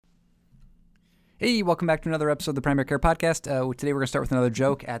Hey, welcome back to another episode of the Primary Care Podcast. Today we're going to start with another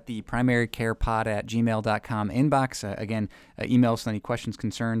joke at the primarycarepod@gmail.com inbox. Again, email us with any questions,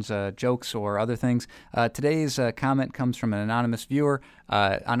 concerns, jokes, or other things. Today's comment comes from an anonymous viewer.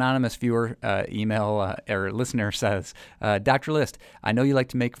 Email or listener says, Dr. List, I know you like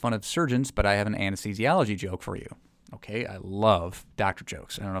to make fun of surgeons, but I have an anesthesiology joke for you. Okay, I love doctor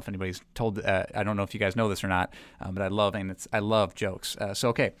jokes. I don't know if anybody's told. I don't know if you guys know this or not, but I love jokes.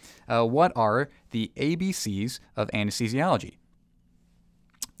 What are the ABCs of anesthesiology?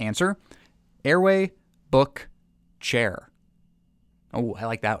 Answer: airway, book, chair. Oh, I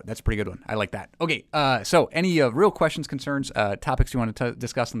like that. That's a pretty good one. I like that. Okay, so any real questions, concerns, topics you want to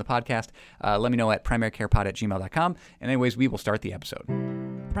discuss on the podcast, let me know at primarycarepod@gmail.com. And anyways, we will start the episode.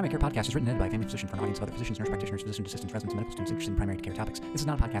 The Primary Care Podcast is written and edited by a family physician for an audience of other physicians, nurse practitioners, physician assistants, residents, and medical students interested in primary care topics. This is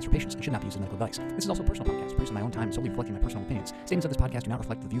not a podcast for patients and should not be used as medical advice. This is also a personal podcast produced in my own time, solely reflecting my personal opinions. Statements of this podcast do not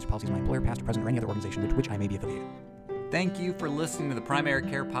reflect the views or policies of my employer, past or present, or any other organization with which I may be affiliated. Thank you for listening to the Primary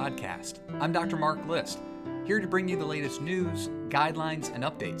Care Podcast. I'm Dr. Mark List, here to bring you the latest news, guidelines, and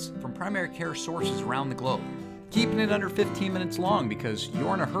updates from primary care sources around the globe. Keeping it under 15 minutes long because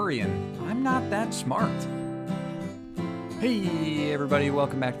you're in a hurry and I'm not that smart. Hey everybody,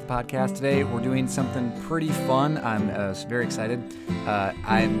 welcome back to the podcast. Today we're doing something pretty fun. I'm very excited.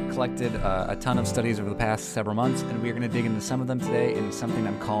 I've collected a ton of studies over the past several months, and we're going to dig into some of them today in something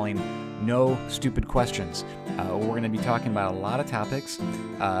I'm calling No Stupid Questions. We're going to be talking about a lot of topics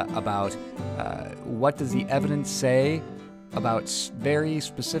about what does the evidence say about very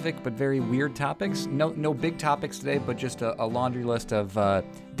specific but very weird topics. No big topics today, but just a laundry list of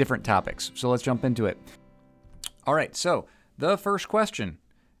different topics. So let's jump into it. All right, so the first question,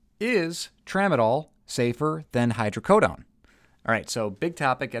 is tramadol safer than hydrocodone? All right, so big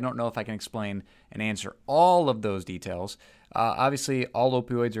topic. I don't know if I can explain and answer all of those details. Obviously, all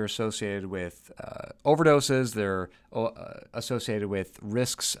opioids are associated with overdoses. They're associated with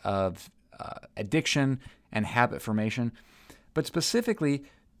risks of addiction and habit formation. But specifically,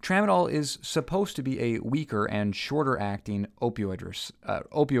 tramadol is supposed to be a weaker and shorter-acting opioid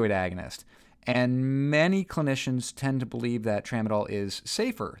agonist. And many clinicians tend to believe that tramadol is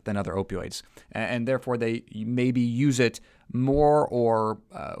safer than other opioids, and therefore they maybe use it more or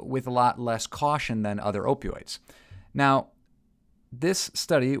with a lot less caution than other opioids. Now, this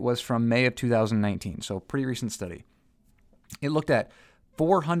study was from May of 2019, so pretty recent study. It looked at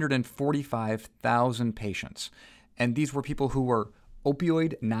 445,000 patients, and these were people who were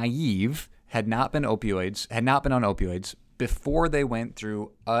opioid naive, had not been on opioids before they went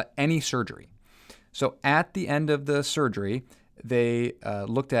through any surgery. So at the end of the surgery, they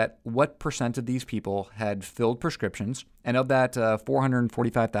looked at what percent of these people had filled prescriptions, and of that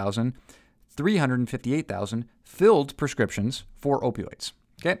 445,000, 358,000 filled prescriptions for opioids.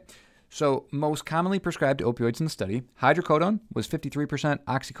 Okay, so most commonly prescribed opioids in the study, hydrocodone was 53%,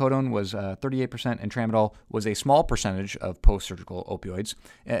 oxycodone was 38%, and tramadol was a small percentage of post-surgical opioids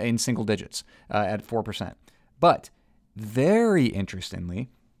in single digits at 4%. But very interestingly,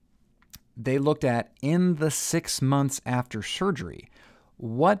 they looked at in the 6 months after surgery,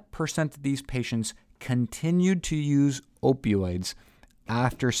 what percent of these patients continued to use opioids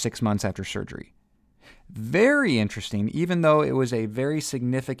after 6 months after surgery. Very interesting, even though it was a very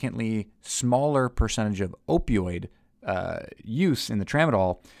significantly smaller percentage of opioid use in the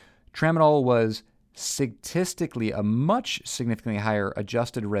tramadol was statistically a much significantly higher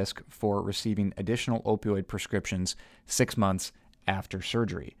adjusted risk for receiving additional opioid prescriptions 6 months after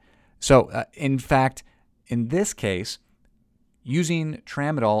surgery. So, in fact, in this case, using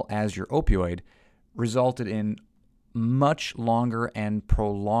tramadol as your opioid resulted in much longer and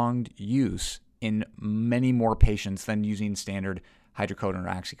prolonged use in many more patients than using standard hydrocodone or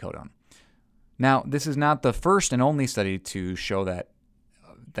oxycodone. Now, this is not the first and only study to show that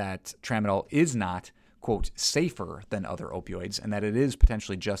tramadol is not, quote, safer than other opioids, and that it is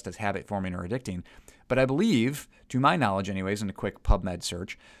potentially just as habit-forming or addicting. But I believe, to my knowledge anyways, in a quick PubMed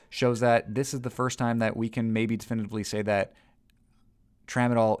search, shows that this is the first time that we can maybe definitively say that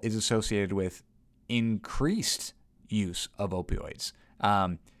tramadol is associated with increased use of opioids.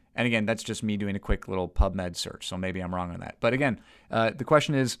 And again, that's just me doing a quick little PubMed search, so maybe I'm wrong on that. But again, the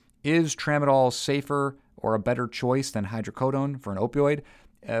question is tramadol safer or a better choice than hydrocodone for an opioid?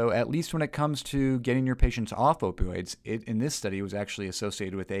 At least when it comes to getting your patients off opioids, in this study was actually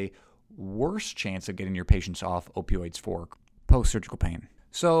associated with a worse chance of getting your patients off opioids for post-surgical pain.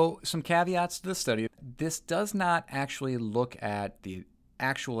 So some caveats to the study. This does not actually look at the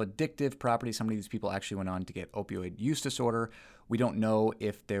actual addictive properties. Some of these people actually went on to get opioid use disorder. We don't know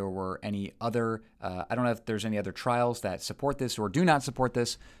if there were any other, I don't know if there's any other trials that support this or do not support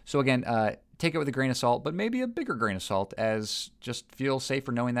this. So again, take it with a grain of salt, but maybe a bigger grain of salt, as just feel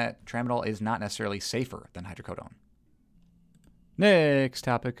safer knowing that tramadol is not necessarily safer than hydrocodone. Next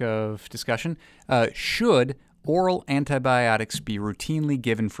topic of discussion, should oral antibiotics be routinely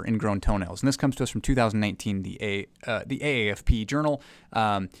given for ingrown toenails? And this comes to us from 2019, the AAFP journal.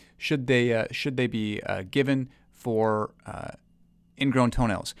 Should they be given for ingrown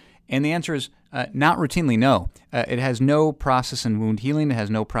toenails? And the answer is not routinely, no. It has no process in wound healing. It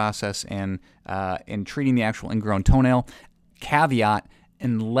has no process in treating the actual ingrown toenail. Caveat,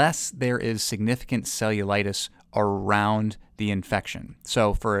 unless there is significant cellulitis around the infection.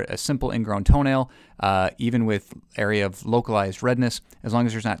 So for a simple ingrown toenail, even with area of localized redness, as long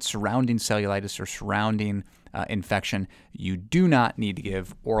as there's not surrounding cellulitis or surrounding infection, you do not need to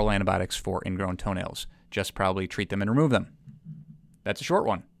give oral antibiotics for ingrown toenails. Just probably treat them and remove them. That's a short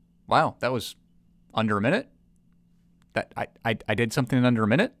one. Wow, that was under a minute? That I did something in under a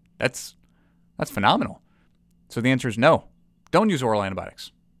minute? That's phenomenal. So the answer is no. Don't use oral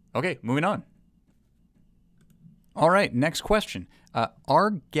antibiotics. Okay, moving on. All right, next question.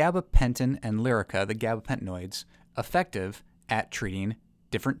 Are gabapentin and Lyrica, the gabapentinoids, effective at treating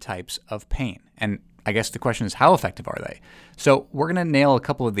different types of pain? And I guess the question is, how effective are they? So we're going to nail a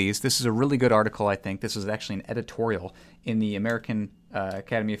couple of these. This is a really good article, I think. This is actually an editorial in the American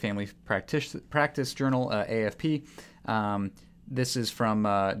Academy of Family Practice Journal, AFP. This is from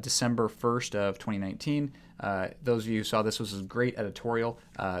December 1st of 2019. Those of you who saw this, was a great editorial.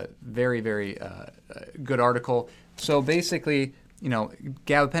 Very, very good article. So basically,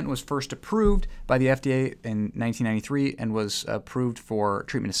 gabapentin was first approved by the FDA in 1993 and was approved for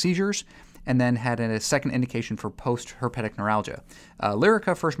treatment of seizures, and then had a second indication for post-herpetic neuralgia.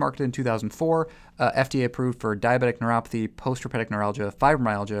 Lyrica, first marketed in 2004, FDA approved for diabetic neuropathy, post-herpetic neuralgia,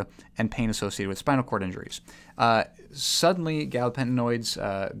 fibromyalgia, and pain associated with spinal cord injuries. Suddenly,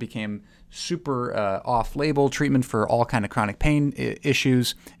 gabapentinoids became super off-label treatment for all kind of chronic pain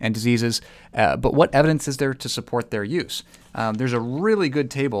issues and diseases. But what evidence is there to support their use? There's a really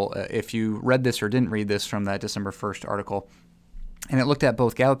good table, if you read this or didn't read this, from that December 1st article. And it looked at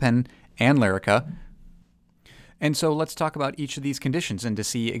both gabapentin and Lyrica. And so let's talk about each of these conditions and to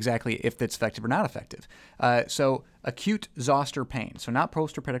see exactly if it's effective or not effective. So acute zoster pain, so not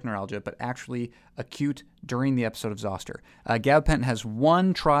post-herpetic neuralgia, but actually acute during the episode of zoster. Gabapentin has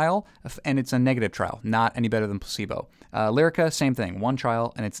one trial, and it's a negative trial, not any better than placebo. Lyrica, same thing, one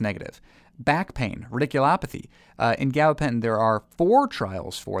trial, and it's negative. Back pain, radiculopathy. In gabapentin, there are 4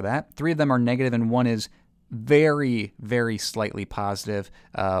 trials for that. 3 of them are negative, and one is very, very slightly positive,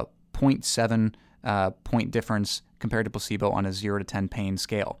 0.7 point difference compared to placebo on a 0 to 10 pain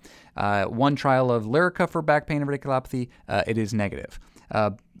scale. One trial of Lyrica for back pain and radiculopathy, it is negative.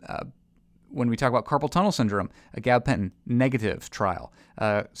 When we talk about carpal tunnel syndrome, a gabapentin negative trial.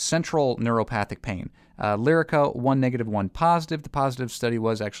 Central neuropathic pain, Lyrica, 1 negative, 1 positive. The positive study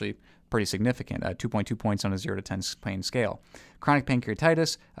was actually pretty significant, 2.2 points on a 0 to 10 pain scale. Chronic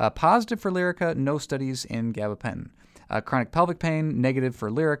pancreatitis, positive for Lyrica, no studies in gabapentin. Chronic pelvic pain, negative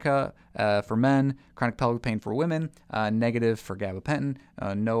for Lyrica for men. Chronic pelvic pain for women, negative for gabapentin,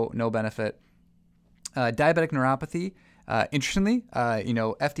 no benefit. Diabetic neuropathy, interestingly,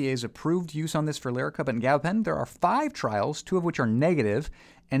 FDA's approved use on this for Lyrica, but in gabapentin there are 5 trials, 2 of which are negative,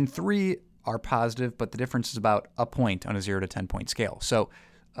 and 3 are positive, but the difference is about a point on a 0 to 10 point scale. So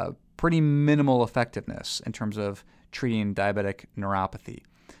pretty minimal effectiveness in terms of treating diabetic neuropathy.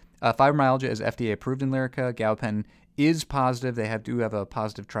 Fibromyalgia is FDA approved in Lyrica. Gabapentin is positive. They do have a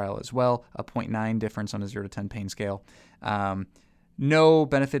positive trial as well, a 0.9 difference on a 0 to 10 pain scale. No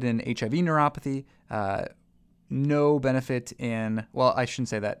benefit in HIV neuropathy. No benefit in, well, I shouldn't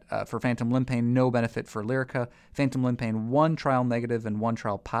say that. For phantom limb pain, no benefit for Lyrica. Phantom limb pain, 1 trial negative and 1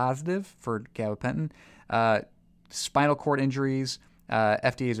 trial positive for gabapentin. Spinal cord injuries,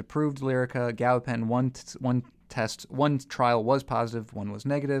 FDA's approved Lyrica. Gabapentin, one trial was positive, 1 was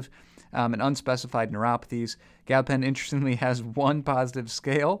negative. And unspecified neuropathies. Gabapentin, interestingly, has 1 positive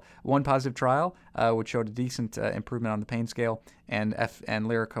scale, 1 positive trial, which showed a decent improvement on the pain scale, and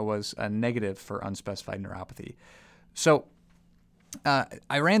Lyrica was a negative for unspecified neuropathy. So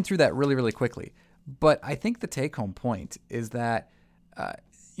I ran through that really, really quickly, but I think the take-home point is that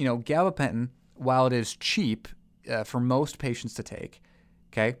gabapentin, while it is cheap for most patients to take,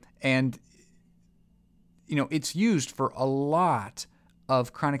 okay, and it's used for a lot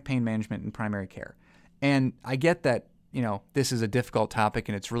of chronic pain management in primary care. And I get that, this is a difficult topic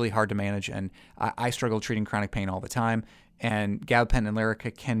and it's really hard to manage, and I struggle treating chronic pain all the time, and gabapentin and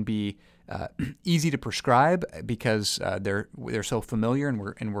Lyrica can be easy to prescribe because they're so familiar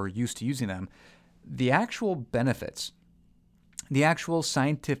and we're used to using them. The actual benefits the actual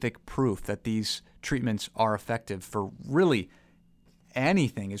scientific proof that these treatments are effective for really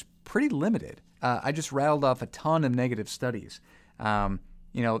anything is pretty limited. I just rattled off a ton of negative studies.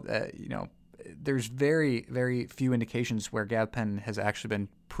 There's very, very few indications where gabapentin has actually been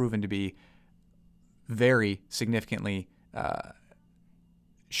proven to be very significantly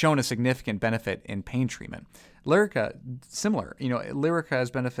shown a significant benefit in pain treatment. Lyrica, similar. Lyrica has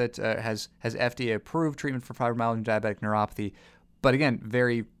benefit, has FDA-approved treatment for fibromyalgia and diabetic neuropathy, but again,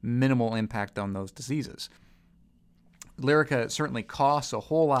 very minimal impact on those diseases. Lyrica certainly costs a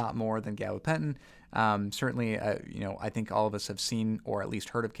whole lot more than gabapentin. Certainly, I think all of us have seen or at least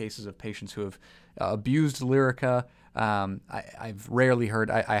heard of cases of patients who have abused Lyrica. I've rarely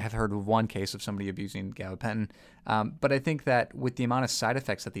heard, I have heard of one case of somebody abusing gabapentin. But I think that with the amount of side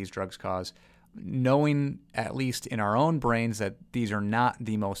effects that these drugs cause, knowing at least in our own brains that these are not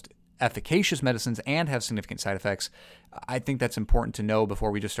the most efficacious medicines and have significant side effects, I think that's important to know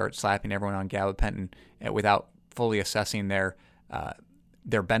before we just start slapping everyone on gabapentin without fully assessing their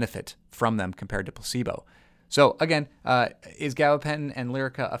benefit from them compared to placebo. So again, is gabapentin and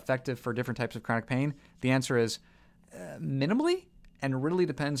Lyrica effective for different types of chronic pain? The answer is minimally, and really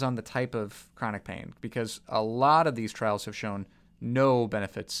depends on the type of chronic pain, because a lot of these trials have shown no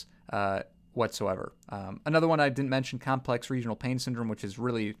benefits whatsoever. Another one I didn't mention, complex regional pain syndrome, which is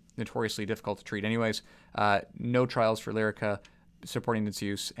really notoriously difficult to treat anyways. No trials for Lyrica supporting its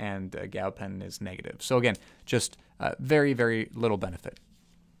use, and gabapentin is negative. So again, just very, very little benefit.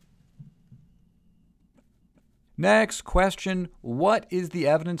 Next question, what is the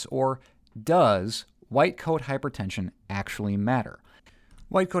evidence, or does white coat hypertension actually matter?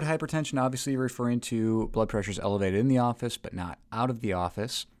 White coat hypertension obviously referring to blood pressures elevated in the office but not out of the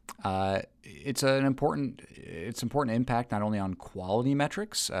office. It's important impact not only on quality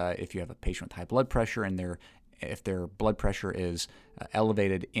metrics. If you have a patient with high blood pressure and if their blood pressure is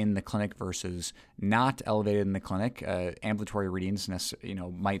elevated in the clinic versus not elevated in the clinic, ambulatory readings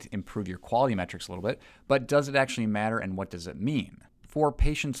might improve your quality metrics a little bit. But does it actually matter, and what does it mean? For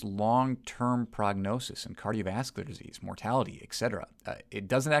patients' long-term prognosis and cardiovascular disease, mortality, etc., it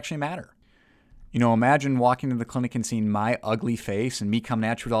doesn't actually matter. Imagine walking into the clinic and seeing my ugly face and me coming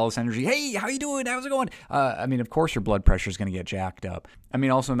at you with all this energy. Hey, how you doing? How's it going? Of course your blood pressure is going to get jacked up.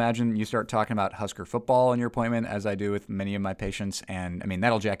 Also imagine you start talking about Husker football in your appointment, as I do with many of my patients, and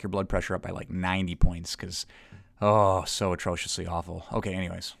that'll jack your blood pressure up by like 90 points because, so atrociously awful. Okay,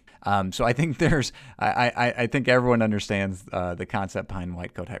 anyways. So I think I think everyone understands the concept behind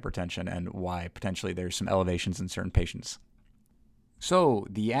white coat hypertension and why potentially there's some elevations in certain patients. So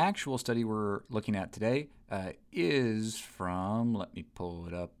the actual study we're looking at today is from, let me pull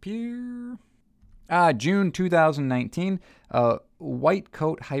it up here, June 2019. White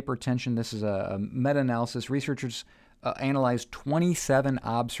coat hypertension. This is a meta-analysis. Researchers analyzed 27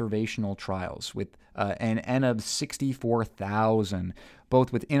 observational trials with an N of 64,000,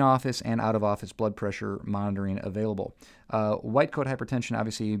 both with in-office and out-of-office blood pressure monitoring available. White coat hypertension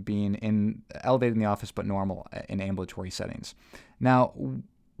obviously being elevated in the office but normal in ambulatory settings. Now,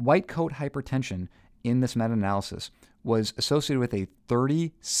 white coat hypertension in this meta-analysis was associated with a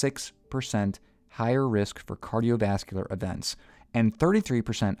 36% higher risk for cardiovascular events and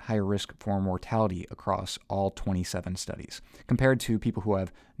 33% higher risk for mortality across all 27 studies, compared to people who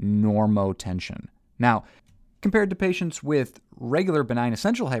have normotension. Now, compared to patients with regular benign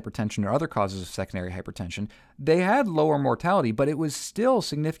essential hypertension or other causes of secondary hypertension, they had lower mortality, but it was still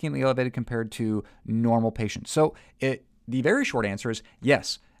significantly elevated compared to normal patients. So the very short answer is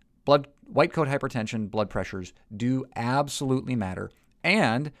yes, white coat hypertension blood pressures do absolutely matter,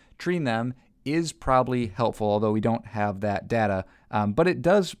 and treating them is probably helpful, although we don't have that data. But it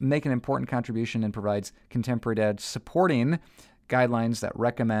does make an important contribution and provides contemporary data supporting guidelines that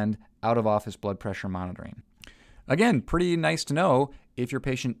recommend out-of-office blood pressure monitoring. Again, pretty nice to know if your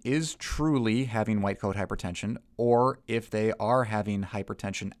patient is truly having white coat hypertension or if they are having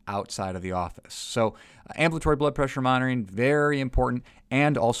hypertension outside of the office. So ambulatory blood pressure monitoring, very important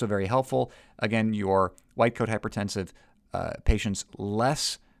and also very helpful. Again, your white coat hypertensive patients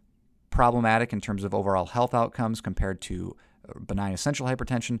less problematic in terms of overall health outcomes compared to benign essential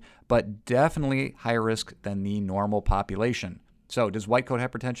hypertension, but definitely higher risk than the normal population. So does white coat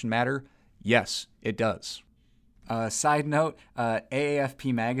hypertension matter? Yes, it does. Side note,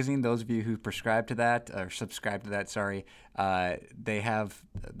 AAFP magazine, those of you who subscribe to that, they have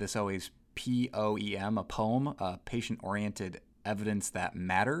this always POEM, a poem, patient-oriented evidence that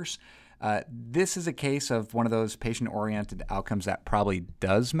matters. This is a case of one of those patient-oriented outcomes that probably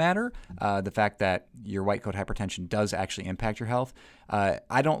does matter, the fact that your white coat hypertension does actually impact your health.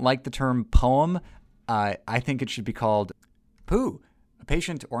 I don't like the term poem. I think it should be called POO, a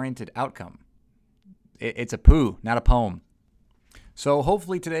patient-oriented outcome. It's a POO, not a poem. So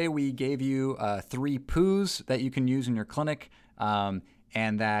hopefully today we gave you 3 POOs that you can use in your clinic, and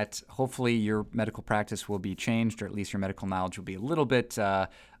that hopefully your medical practice will be changed, or at least your medical knowledge will be a little bit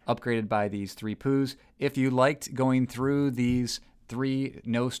upgraded by these 3 POOs. If you liked going through these 3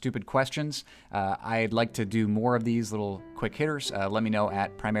 no stupid questions, I'd like to do more of these little quick hitters. Let me know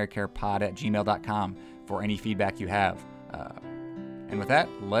at primarycarepod@gmail.com for any feedback you have. And with that,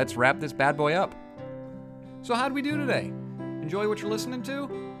 let's wrap this bad boy up. So how'd we do today? Enjoy what you're listening to?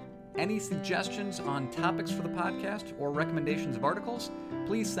 Any suggestions on topics for the podcast or recommendations of articles?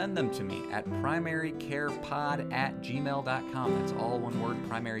 Please send them to me at primarycarepod@gmail.com. That's all one word,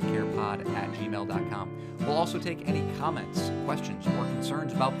 primarycarepod@gmail.com. We'll also take any comments, questions, or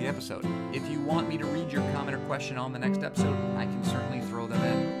concerns about the episode. If you want me to read your comment or question on the next episode, I can certainly throw them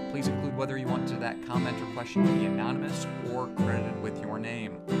in. Please include whether you want that comment or question to be anonymous or credited with your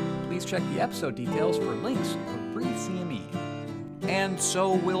name. Please check the episode details for links for free CME. And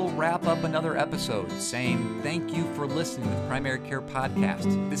so we'll wrap up another episode saying thank you for listening to the Primary Care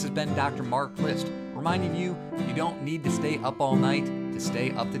Podcast. This has been Dr. Mark List, reminding you you don't need to stay up all night to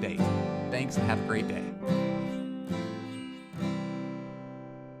stay up to date. Thanks and have a great day.